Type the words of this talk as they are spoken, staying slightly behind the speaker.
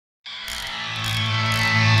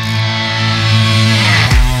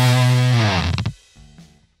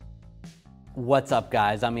What's up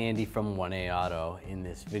guys, I'm Andy from 1A Auto. In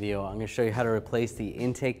this video, I'm going to show you how to replace the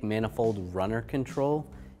intake manifold runner control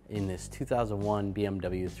in this 2001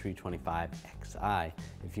 BMW 325Xi.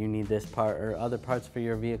 If you need this part or other parts for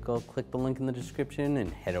your vehicle, click the link in the description and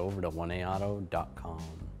head over to 1aauto.com.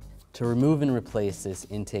 To remove and replace this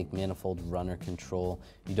intake manifold runner control,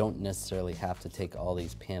 you don't necessarily have to take all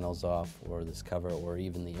these panels off or this cover or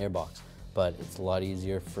even the airbox, but it's a lot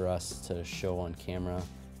easier for us to show on camera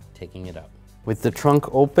taking it out. With the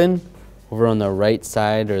trunk open, over on the right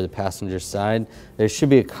side or the passenger side, there should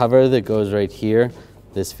be a cover that goes right here.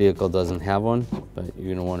 This vehicle doesn't have one, but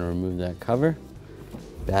you're gonna wanna remove that cover.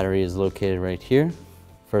 Battery is located right here.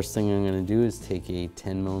 First thing I'm gonna do is take a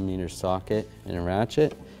 10mm socket and a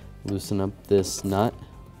ratchet, loosen up this nut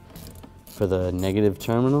for the negative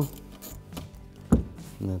terminal,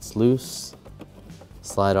 and that's loose.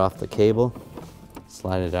 Slide off the cable,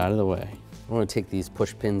 slide it out of the way. I want to take these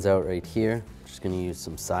push pins out right here. I'm just going to use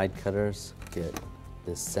some side cutters, get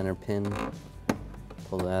this center pin,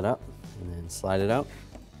 pull that up, and then slide it out.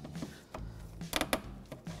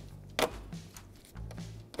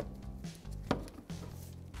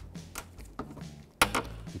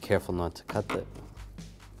 Be careful not to cut that.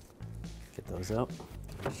 Get those out.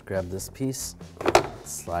 Just grab this piece,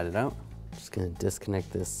 slide it out. Just going to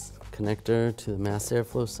disconnect this connector to the mass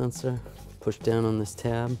airflow sensor, push down on this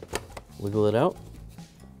tab, wiggle it out.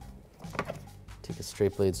 Take a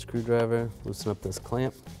straight blade screwdriver, loosen up this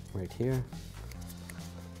clamp right here.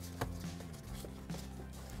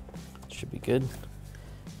 Should be good.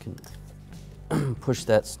 You can push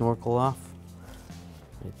that snorkel off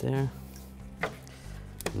right there.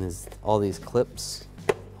 And there's all these clips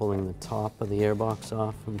holding the top of the airbox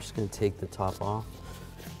off. I'm just going to take the top off.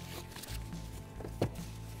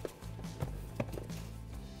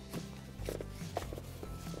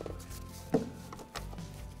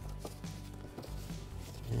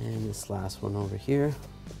 And this last one over here,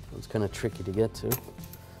 it's kind of tricky to get to.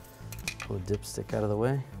 Pull the dipstick out of the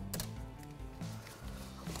way.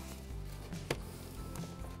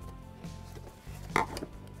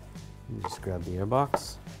 And just grab the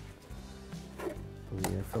airbox, pull the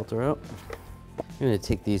air filter out. I'm going to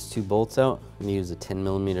take these two bolts out. I'm going to use a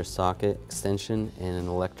 10mm socket extension and an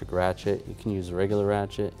electric ratchet. You can use a regular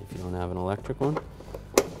ratchet if you don't have an electric one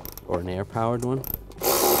or an air-powered one.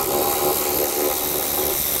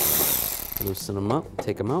 Loosen them up,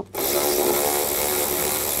 take them out.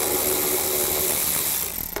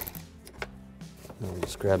 And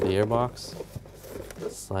just grab the airbox,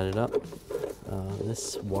 slide it up.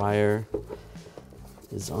 This wire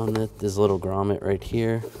is on it. There's a little grommet right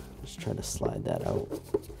here. Just try to slide that out.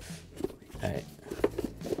 All right,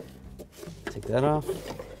 take that off.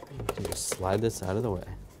 And just slide this out of the way.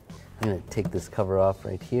 I'm gonna take this cover off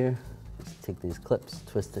right here. Just take these clips,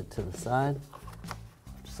 twist it to the side.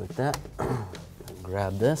 Just like that.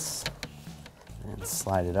 Grab this and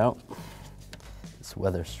slide it out. This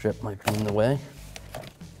weather strip might be in the way.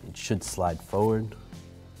 It should slide forward.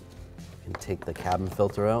 You can take the cabin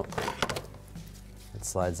filter out. It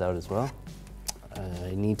slides out as well.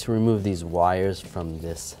 I need to remove these wires from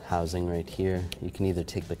this housing right here. You can either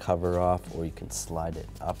take the cover off or you can slide it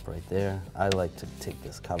up right there. I like to take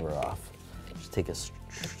this cover off. Just take a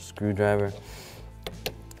screwdriver,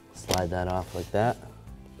 slide that off like that.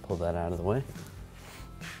 Pull that out of the way.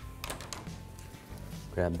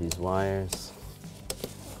 Grab these wires,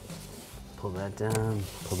 pull that down,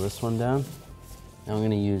 pull this one down. Now I'm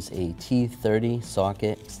going to use a T30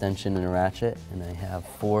 socket extension and a ratchet, and I have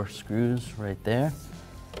 4 screws right there.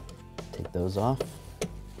 Take those off.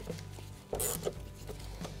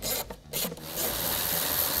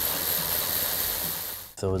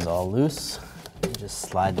 So it's all loose. You just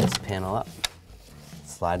slide this panel up,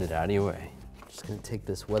 slide it out of your way. Just gonna take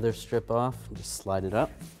this weather strip off and just slide it up.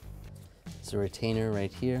 There's a retainer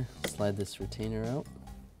right here. Slide this retainer out.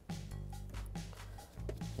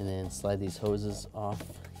 And then slide these hoses off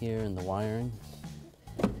here in the wiring.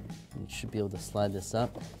 You should be able to slide this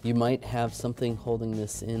up. You might have something holding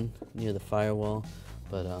this in near the firewall,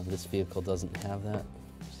 but this vehicle doesn't have that.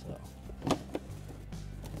 So,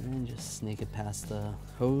 and just snake it past the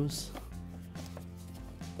hose.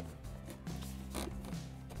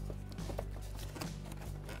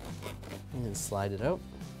 And slide it out.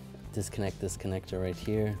 Disconnect this connector right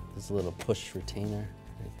here. There's a little push retainer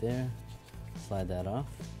right there. Slide that off.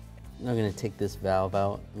 Now I'm going to take this valve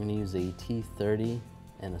out. I'm going to use a T30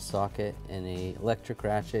 and a socket and an electric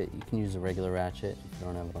ratchet. You can use a regular ratchet if you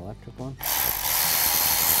don't have an electric one.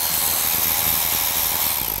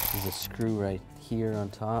 There's a screw right here on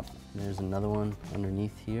top. And there's another one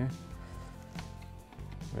underneath here.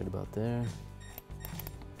 Right about there.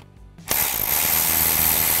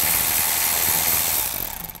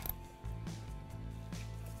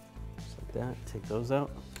 like that. Take those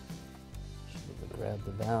out. Should be able to grab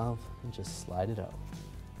the valve and just slide it out.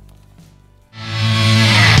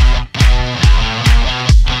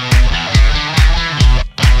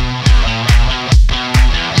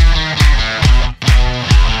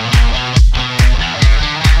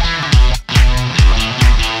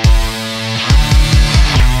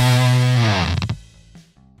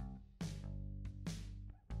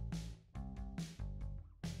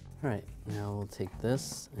 All right, now we'll take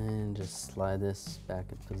this and just slide this back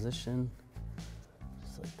in position,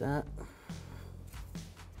 just like that.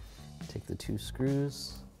 Take the 2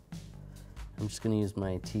 screws. I'm just gonna use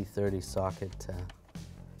my T30 socket to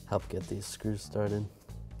help get these screws started.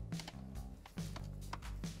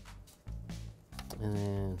 And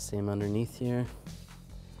then same underneath here.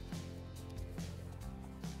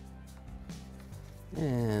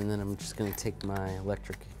 And then I'm just gonna take my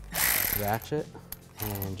electric ratchet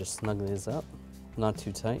and just snug these up, not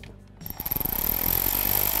too tight.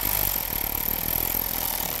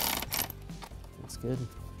 That's good.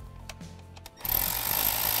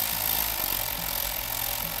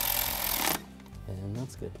 And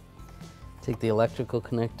that's good. Take the electrical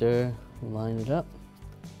connector, line it up,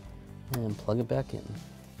 and plug it back in.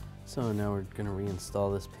 So now we're gonna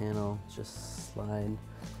reinstall this panel. Just slide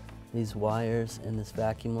these wires and this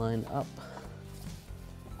vacuum line up.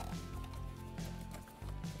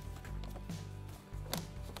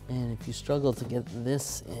 And if you struggle to get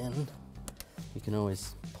this in, you can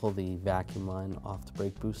always pull the vacuum line off the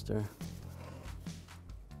brake booster.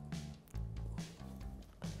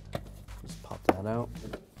 Just pop that out.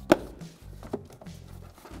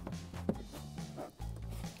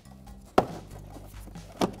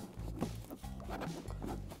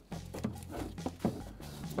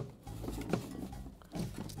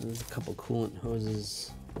 There's a couple coolant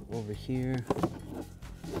hoses over here.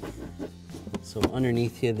 So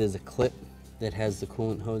underneath here, there's a clip that has the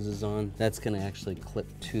coolant hoses on. That's gonna actually clip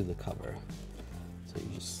to the cover. So you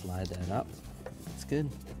just slide that up. That's good.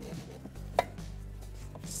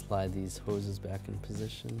 Slide these hoses back in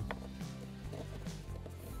position.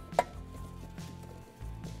 Like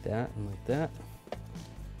that and like that.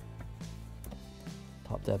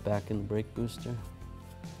 Pop that back in the brake booster.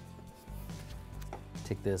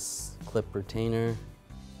 Take this clip retainer,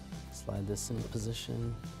 slide this into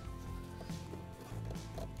position.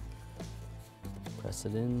 Press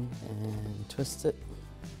it in and twist it,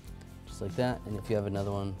 just like that. And if you have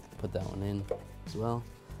another one, put that one in as well.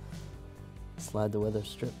 Slide the weather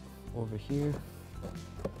strip over here,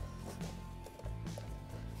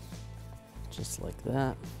 just like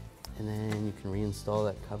that. And then you can reinstall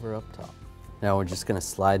that cover up top. Now we're just gonna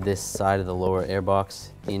slide this side of the lower airbox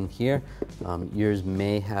in here. Yours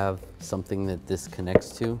may have something that this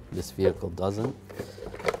connects to. This vehicle doesn't.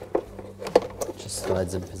 Just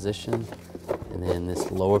slides in position. And then this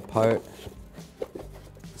lower part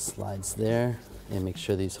slides there, and make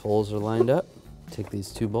sure these holes are lined up. Take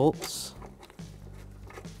these 2 bolts,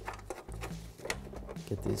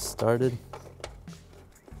 get these started.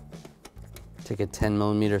 Take a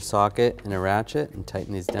 10mm socket and a ratchet and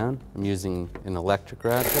tighten these down. I'm using an electric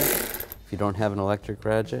ratchet. If you don't have an electric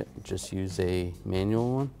ratchet, just use a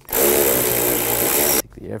manual one.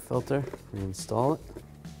 Take the air filter, reinstall it.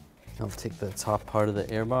 I'll take the top part of the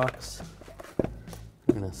airbox.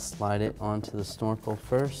 I'm gonna slide it onto the snorkel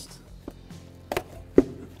first.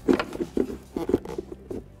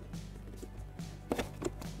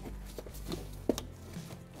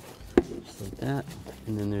 Just like that.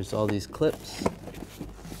 And then there's all these clips.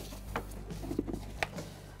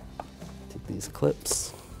 Take these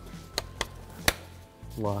clips,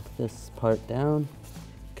 lock this part down,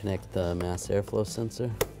 connect the mass airflow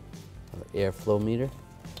sensor, or airflow meter.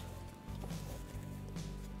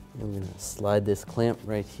 I'm going to slide this clamp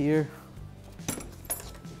right here,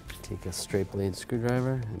 take a straight blade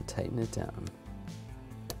screwdriver and tighten it down.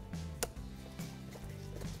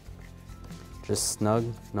 Just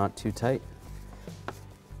snug, not too tight.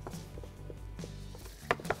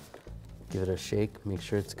 Give it a shake, make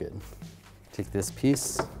sure it's good. Take this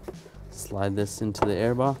piece, slide this into the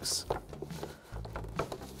airbox,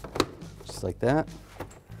 just like that.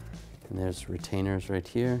 And there's retainers right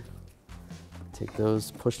here. Take those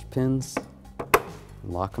push pins,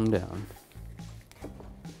 and lock them down.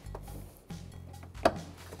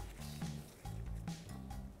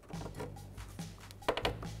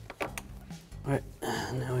 All right,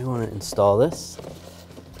 now we want to install this.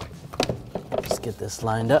 Just get this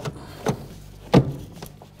lined up.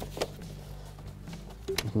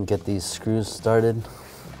 You can get these screws started.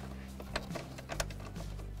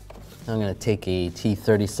 I'm going to take a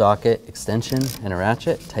T30 socket extension and a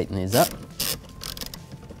ratchet, tighten these up.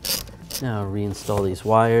 Now reinstall these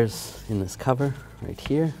wires in this cover right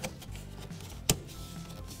here.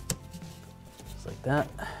 Just like that.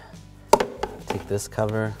 Take this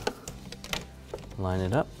cover, line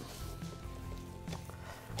it up.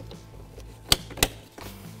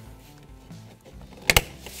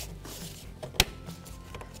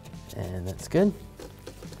 And that's good.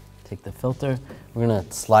 Take the filter. We're gonna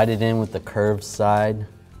slide it in with the curved side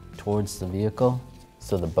towards the vehicle.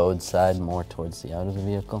 So the bowed side more towards the out of the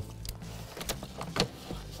vehicle.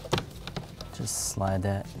 Just slide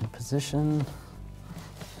that in position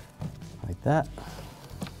like that.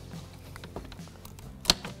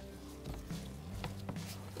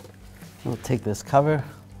 We'll take this cover.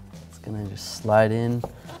 It's gonna just slide in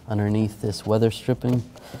underneath this weather stripping.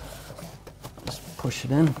 Just push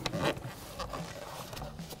it in.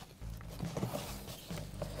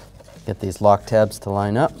 Get these lock tabs to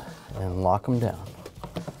line up and lock them down.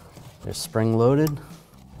 They're spring loaded.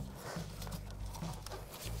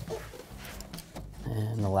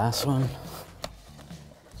 And the last one.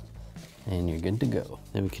 And you're good to go.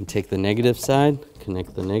 Then we can take the negative side,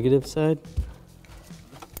 connect the negative side.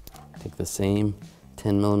 Take the same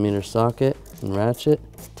 10mm socket and ratchet,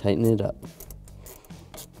 tighten it up.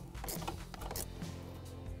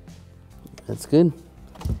 That's good.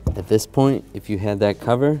 At this point, if you had that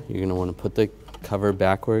cover, you're going to want to put the cover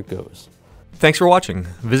back where it goes. Thanks for watching.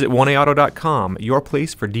 Visit 1aauto.com, your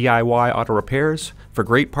place for DIY auto repairs, for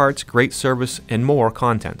great parts, great service, and more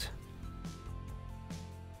content.